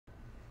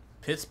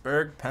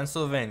Pittsburgh,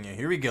 Pennsylvania.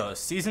 Here we go.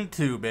 Season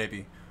 2,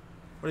 baby.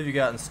 What have you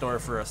got in store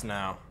for us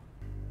now?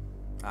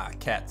 Ah,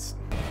 cats.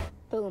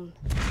 Boom.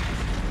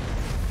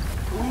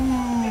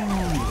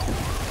 Ooh.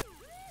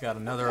 Got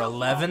another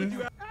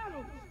 11.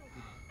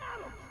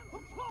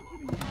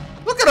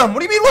 Look at him! What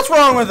do you mean, what's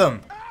wrong with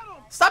him?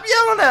 Stop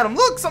yelling at him!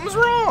 Look, something's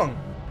wrong!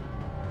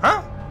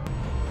 Huh?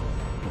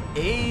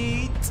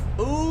 8.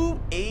 Ooh,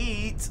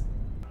 8.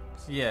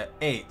 Yeah,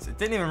 8. It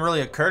didn't even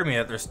really occur to me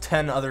that there's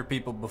 10 other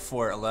people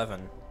before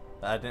 11.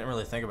 I didn't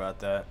really think about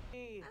that.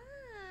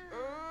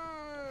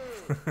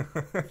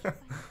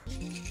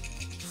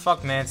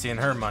 Fuck Nancy and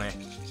her money.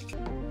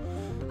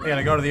 We're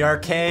gonna go to the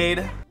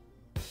arcade.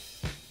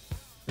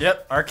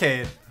 Yep,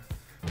 arcade.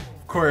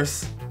 Of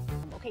course.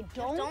 Okay,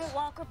 don't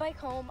walk or bike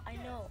home. I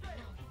know.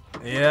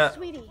 Yeah,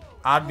 Sweetie.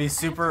 I'd be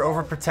super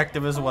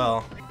overprotective as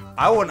well.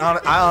 I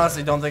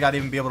honestly don't think I'd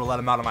even be able to let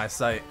him out of my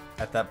sight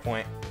at that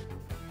point.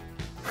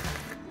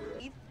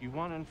 You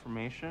want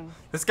information?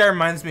 This guy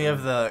reminds me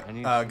of the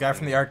guy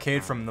from the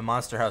arcade from the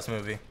Monster House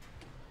movie.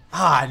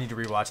 Ah, I need to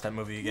rewatch that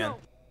movie again.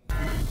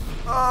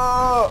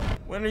 Oh,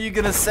 when are you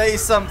gonna say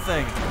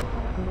something?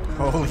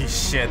 Holy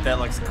shit, that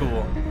looks cool.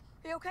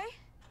 Are you okay?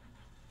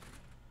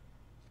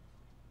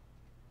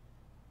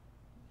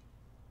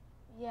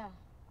 Yeah,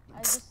 I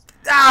just...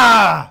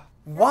 Ah!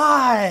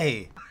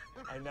 Why?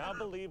 I now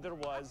believe there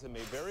was and may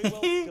very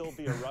well still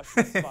be a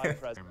Russian spy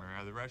present.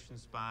 Are the Russian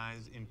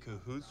spies in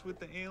cahoots with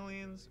the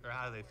aliens, or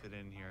how do they fit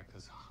in here?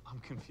 Because I'm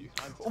confused.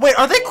 Wait,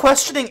 are they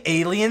questioning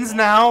aliens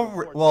now?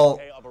 Well,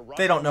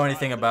 they don't know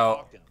anything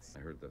about... I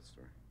heard that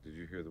story. Did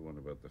you hear the one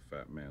about the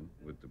fat man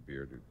with the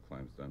beard who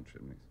climbs down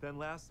chimneys? Then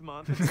last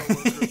month, a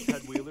coworker of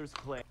Ted Wheeler's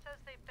claim says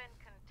they've been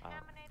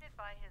contaminated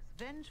by his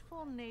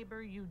vengeful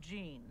neighbor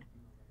Eugene.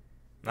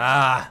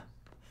 Ah,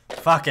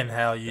 fucking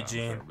hell,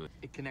 Eugene.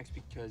 It connects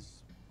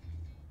because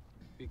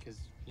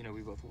you know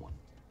we both won.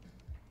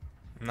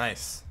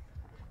 Nice.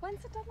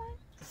 When's the deadline?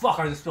 Fuck,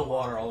 I just spilled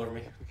water all over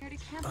me. We already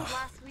canceled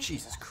last week.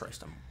 Jesus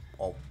Christ, I'm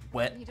all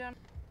wet. You don't...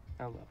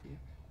 I love you.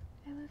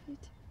 I love you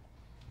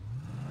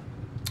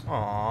too.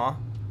 Aw,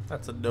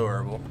 that's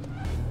adorable.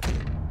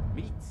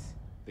 meets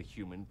the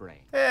human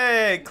brain.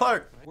 Hey,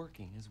 Clark.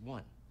 Working as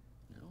one.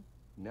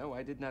 No,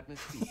 I did not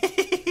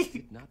misspeak.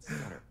 Did not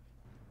stutter.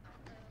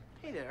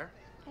 Hey there.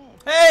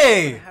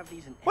 Hey!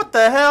 What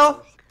the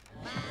hell?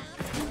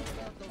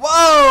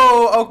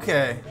 Whoa!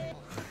 Okay.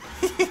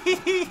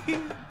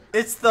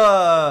 It's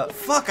the...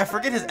 Fuck, I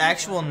forget his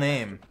actual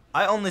name.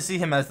 I only see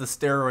him as the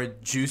steroid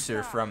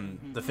juicer from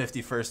the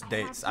 51st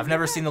Dates. I've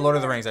never seen the Lord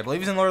of the Rings. I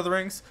believe he's in Lord of the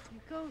Rings,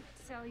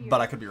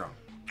 but I could be wrong.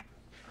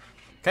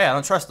 Okay, I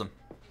don't trust him.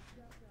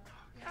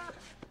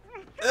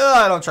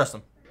 I don't trust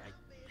him.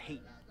 I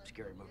hate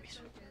scary movies.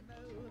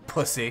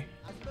 Pussy.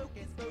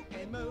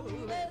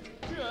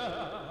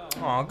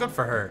 Aw, good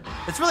for her.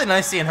 It's really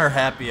nice seeing her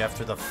happy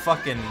after the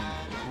fucking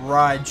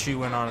ride she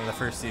went on in the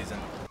first season.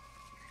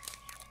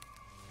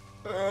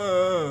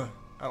 I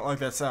don't like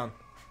that sound.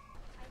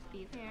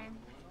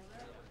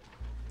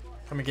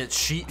 Come and get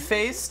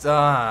sheet-faced?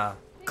 Ah,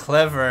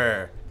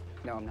 clever.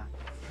 No, I'm not.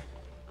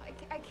 I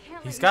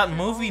can't. He's got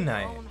movie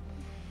night.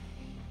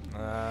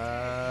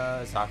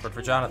 It's awkward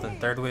for Jonathan.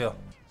 Third wheel.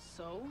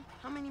 So,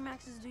 how many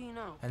maxes do you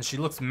know? And she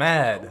looks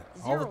mad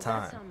all the Zero, that's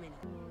time. how many.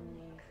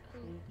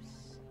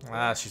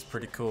 Ah, she's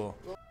pretty cool.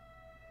 What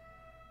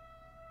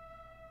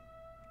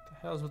the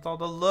hell's with all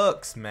the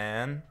looks,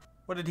 man?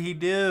 What did he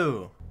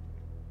do?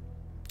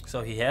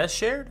 So he has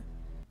shared?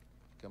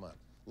 Come on.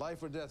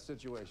 Life or death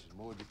situation.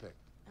 What would you pick?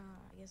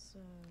 I guess,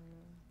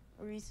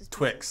 Reese's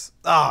Twix.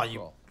 Ah, you...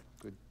 Call.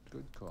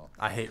 Good call.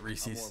 I hate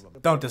Reese's.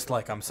 Don't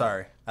dislike, I'm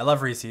sorry. I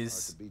love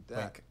Reese's.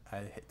 Wink.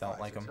 I don't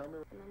like them. And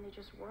then they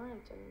just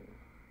weren't, and...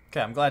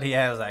 Okay, I'm glad he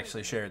has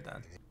actually shared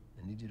then.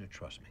 I need you to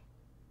trust me.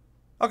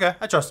 Okay,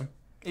 I trust him.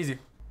 Easy.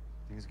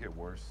 Things get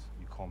worse.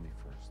 You call me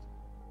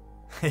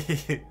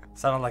first.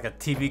 Sounded like a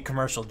TV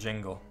commercial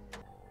jingle.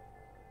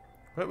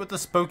 What with the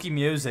spooky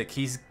music?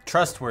 He's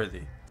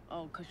trustworthy.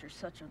 Oh, because you're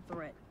such a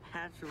threat.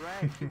 That's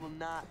right. You will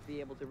not be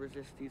able to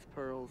resist these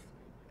pearls.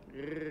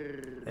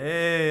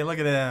 Hey, look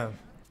at him.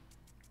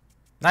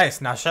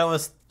 Nice. Now show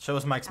us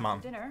Mike's mom.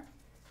 After dinner,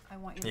 I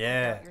want you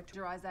to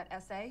plagiarize that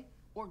essay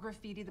or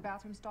graffiti the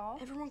bathroom stall.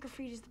 Everyone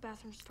graffitis the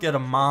bathroom stall. Get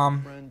him,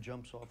 mom. Friend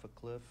jumps off a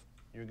cliff.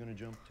 You're gonna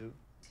jump too.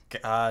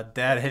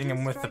 Dad hitting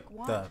him with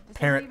the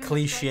parent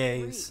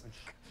cliches.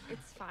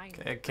 It's fine.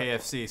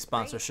 KFC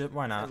sponsorship.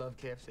 Why I not? love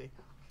KFC.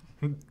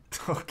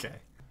 Okay.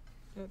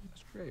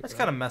 That's great. That's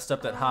kind of messed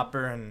up that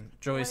Hopper and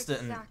Joyce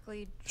didn't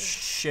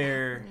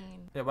share.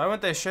 Yeah, why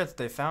wouldn't they share that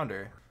they found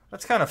her?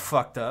 That's kind of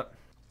fucked up.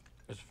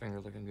 His finger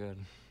looking good.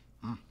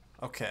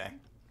 Okay.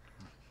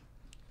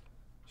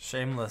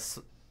 Shameless.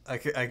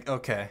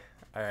 Okay.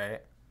 All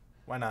right.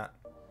 Why not?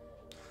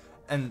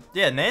 And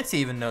yeah, Nancy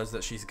even knows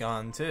that she's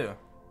gone too.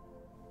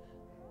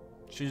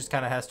 She just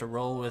kind of has to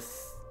roll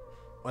with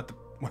what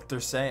they're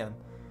saying.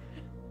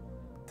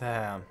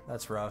 Damn,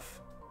 that's rough.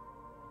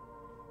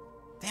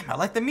 Damn, I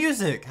like the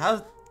music.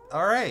 All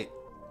right.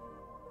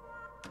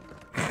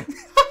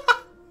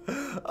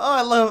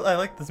 Oh, I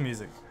like this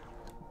music.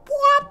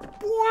 Whoop.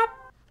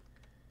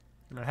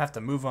 You're gonna have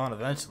to move on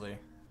eventually.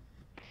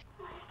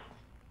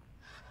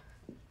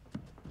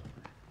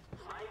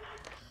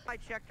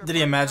 Did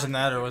he imagine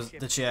that, or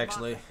did she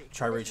actually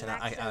try reaching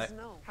out?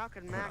 How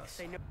can Max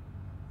say no?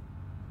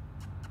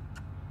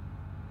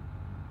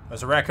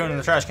 There's a raccoon in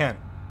the trash can.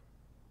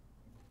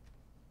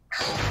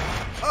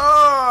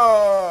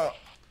 Oh!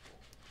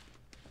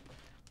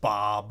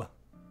 Bob.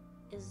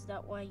 Is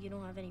that why you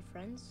don't have any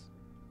friends?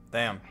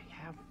 Damn.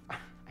 I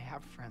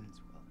have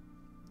friends, Will.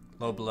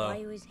 Low blow. Why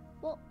always...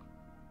 Well,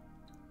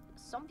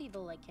 some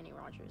people like Kenny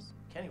Rogers.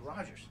 Kenny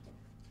Rogers?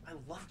 I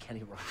love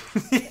Kenny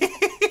Rogers.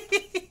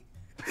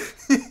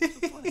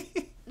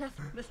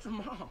 Mr.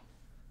 Mom. Oh,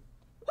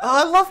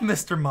 I love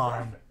Mr.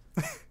 Mom.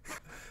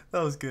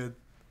 That was good.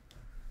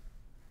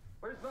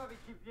 Where's Bobby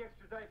keep the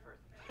extra diapers?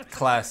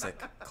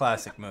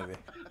 Classic movie.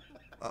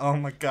 Oh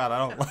my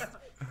god,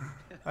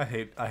 I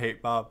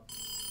hate Bob.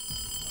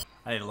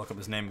 I need to look up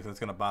his name because it's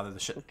gonna bother the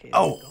shit. Okay,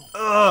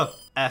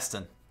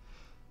 Aston.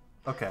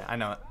 Okay, I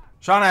know it.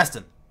 Sean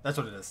Aston. That's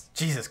what it is.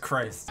 Jesus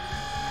Christ.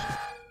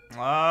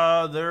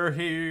 Ah, they're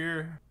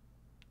here.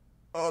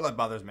 Oh, that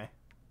bothers me.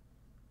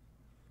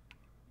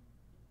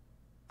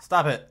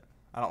 Stop it.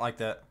 I don't like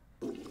that.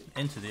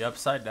 Into the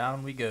upside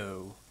down we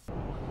go.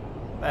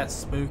 That's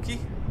spooky.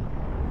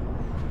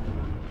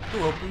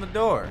 Who opened the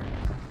door?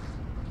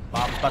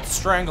 Bob's about to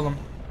strangle him.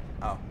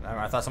 Oh, never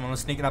mind. I thought someone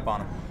was sneaking up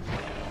on him.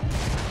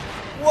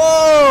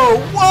 Whoa!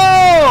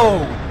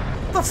 Whoa!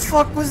 What the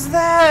fuck was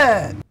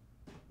that?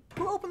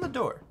 Who opened the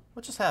door?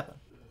 What just happened?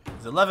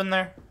 Is 11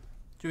 there?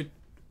 Should we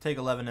take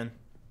 11 in?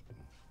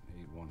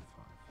 815.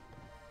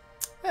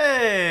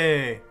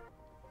 Hey!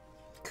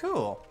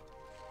 Cool.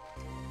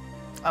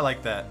 I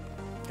like that.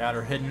 Got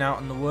her hidden out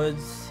in the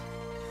woods.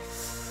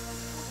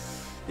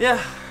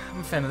 Yeah, I'm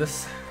a fan of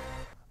this.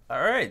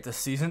 Alright, the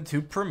season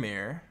 2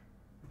 premiere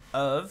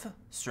of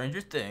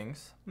Stranger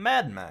Things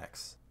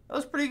Madmax. That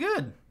was pretty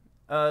good.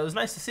 It was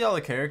nice to see all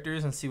the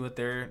characters and see what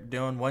they're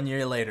doing 1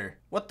 year later.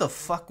 What the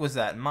fuck was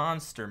that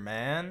monster,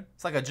 man?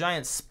 It's like a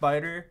giant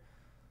spider.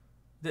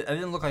 It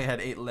didn't look like it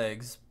had 8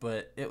 legs,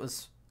 but it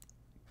was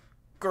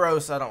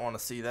gross. I don't want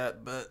to see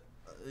that, but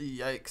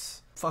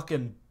yikes.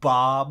 Fucking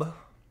Bob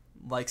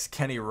likes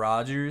Kenny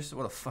Rogers.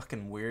 What a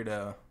fucking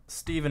weirdo.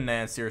 Steve and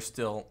Nancy are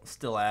still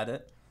at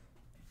it.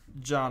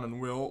 John and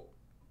Will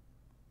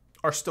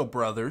are still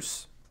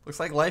brothers.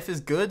 Looks like life is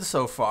good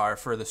so far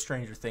for the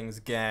Stranger Things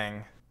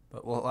gang.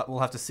 But we'll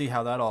have to see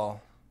how that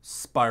all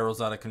spirals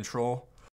out of control.